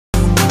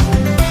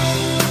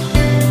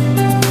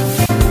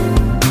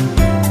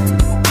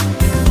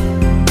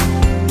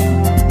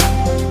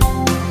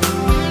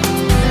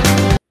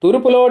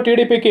తూర్పులో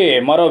టీడీపీకి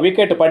మరో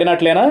వికెట్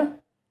పడినట్లేనా?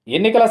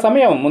 ఎన్నికల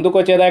సమయం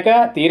ముందుకొచ్చేదాకా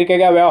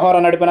తీరికగా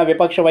వ్యవహారం నడిపిన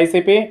విపక్ష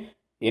వైసీపీ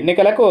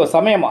ఎన్నికలకు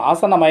సమయం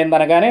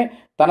ఆసన్నమైందనగానే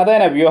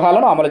తనదైన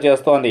వ్యూహాలను అమలు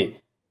చేస్తోంది.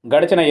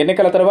 గడిచిన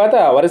ఎన్నికల తరువాత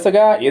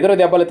వరుసగా ఎదురు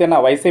దెబ్బలు తిన్న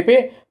వైసీపీ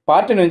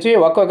పార్టీ నుంచి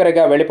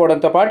ఒక్కొక్కరిగా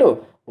వెళ్ళిపోవడంతో పాటు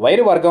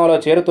వైరు వర్గంలో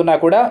చేరుతున్నా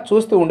కూడా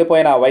చూస్తూ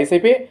ఉండిపోయిన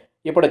వైసీపీ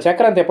ఇప్పుడు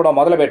చక్రం తిప్పడం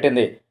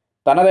మొదలుపెట్టింది.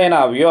 తనదైన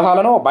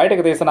వ్యూహాలను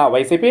బయటకు తీసిన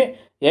వైసీపీ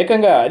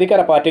ఏకంగా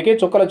అధికార పార్టీకి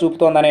చుక్కలు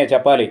చూపుతోందనే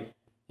చెప్పాలి.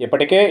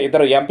 ఇప్పటికే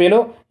ఇద్దరు ఎంపీలు,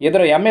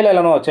 ఇద్దరు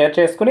ఎమ్మెల్యేలను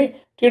చేర్చేసుకుని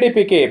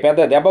టీడీపీకి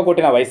పెద్ద దెబ్బ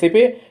కొట్టిన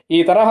వైసీపీ ఈ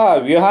తరహా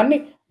వ్యూహాన్ని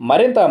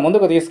మరింత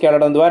ముందుకు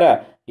తీసుకెళ్లడం ద్వారా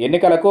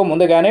ఎన్నికలకు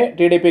ముందుగానే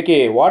టీడీపీకి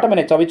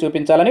ఓటమిని చవి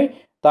చూపించాలని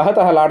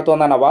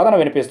తహతహలాడుతోందన్న వాదన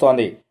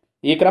వినిపిస్తోంది.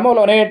 ఈ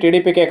క్రమంలోనే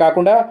టీడీపీకే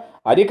కాకుండా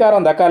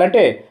అధికారం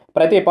దక్కాలంటే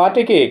ప్రతి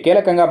పార్టీకి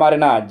కీలకంగా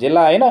మారిన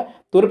జిల్లా అయిన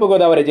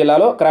తూర్పుగోదావరి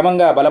జిల్లాలో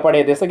క్రమంగా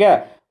బలపడే దిశగా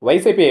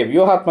వైసీపీ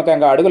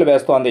వ్యూహాత్మకంగా అడుగులు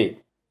వేస్తోంది.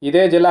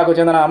 ఇదే జిల్లాకు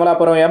చెందిన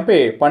అమలాపురం ఎంపీ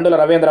పండుల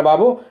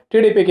రవీంద్రబాబు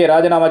టీడీపీకి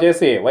రాజీనామా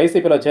చేసి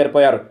వైసీపీలో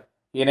చేరిపోయారు.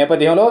 ఈ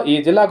నేపథ్యంలో ఈ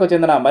జిల్లాకు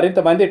చెందిన మరింత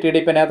మంది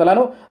టీడీపీ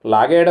నేతలను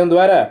లాగేయడం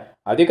ద్వారా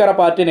అధికార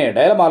పార్టీని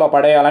డైలమాలో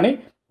పడేయాలని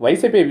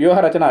వైసీపీ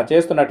వ్యూహరచన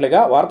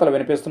చేస్తున్నట్లుగా వార్తలు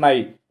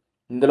వినిపిస్తున్నాయి.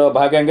 ఇందులో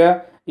భాగంగా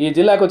ఈ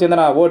జిల్లాకు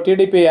చెందిన ఓ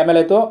టీడీపీ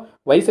ఎమ్మెల్యేతో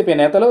వైసీపీ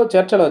నేతలు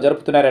చర్చలు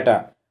జరుపుతున్నారట.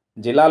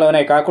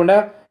 జిల్లాలోనే కాకుండా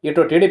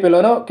ఇటు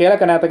టీడీపీలోనూ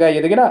కీలక నేతగా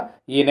ఎదిగిన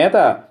ఈ నేత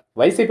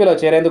వైసీపీలో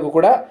చేరేందుకు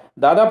కూడా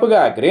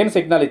దాదాపుగా గ్రీన్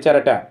సిగ్నల్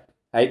ఇచ్చారట.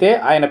 అయితే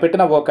ఆయన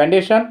పెట్టిన ఓ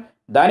కండిషన్,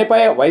 దానిపై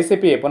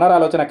వైసీపీ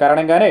పునరాలోచన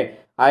కారణంగానే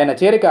ఆయన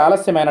చేరిక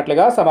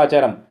ఆలస్యమైనట్లుగా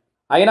సమాచారం.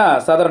 అయినా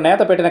సదరు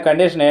నేత పెట్టిన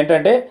కండిషన్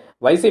ఏంటంటే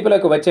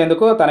వైసీపీలోకి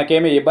వచ్చేందుకు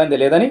తనకేమీ ఇబ్బంది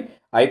లేదని,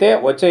 అయితే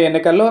వచ్చే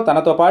ఎన్నికల్లో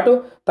తనతో పాటు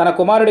తన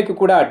కుమారుడికి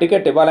కూడా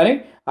టికెట్ ఇవ్వాలని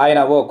ఆయన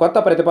ఓ కొత్త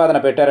ప్రతిపాదన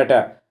పెట్టారట.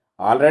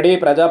 ఆల్రెడీ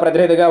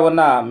ప్రజాప్రతినిధిగా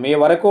ఉన్న మీ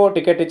వరకు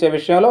టికెట్ ఇచ్చే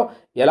విషయంలో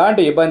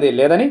ఎలాంటి ఇబ్బంది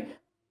లేదని,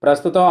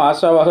 ప్రస్తుతం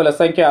ఆశావాహుల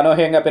సంఖ్య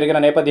అనూహ్యంగా పెరిగిన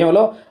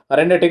నేపథ్యంలో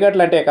 2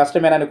 టికెట్లంటే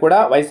కష్టమేనని కూడా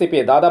వైసీపీ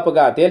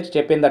దాదాపుగా తేల్చి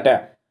చెప్పిందట.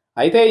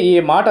 అయితే ఈ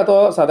మాటతో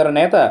సదరు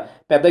నేత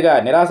పెద్దగా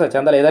నిరాశ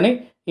చెందలేదని,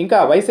 ఇంకా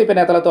వైసీపీ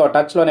నేతలతో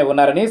టచ్లోనే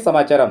ఉన్నారని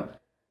సమాచారం.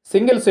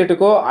 సింగిల్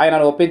సీటుకు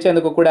ఆయనను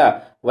ఒప్పించేందుకు కూడా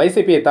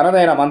వైసీపీ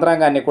తనదైన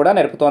మంత్రాంగాన్ని కూడా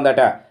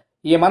నేర్పుతోందట.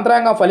 ఈ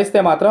మంత్రాంగం ఫలిస్తే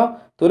మాత్రం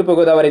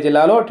తూర్పుగోదావరి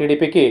జిల్లాలో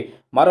టీడీపీకి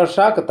మరో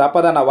షాక్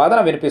తప్పదన్న వాదన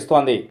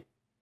వినిపిస్తోంది.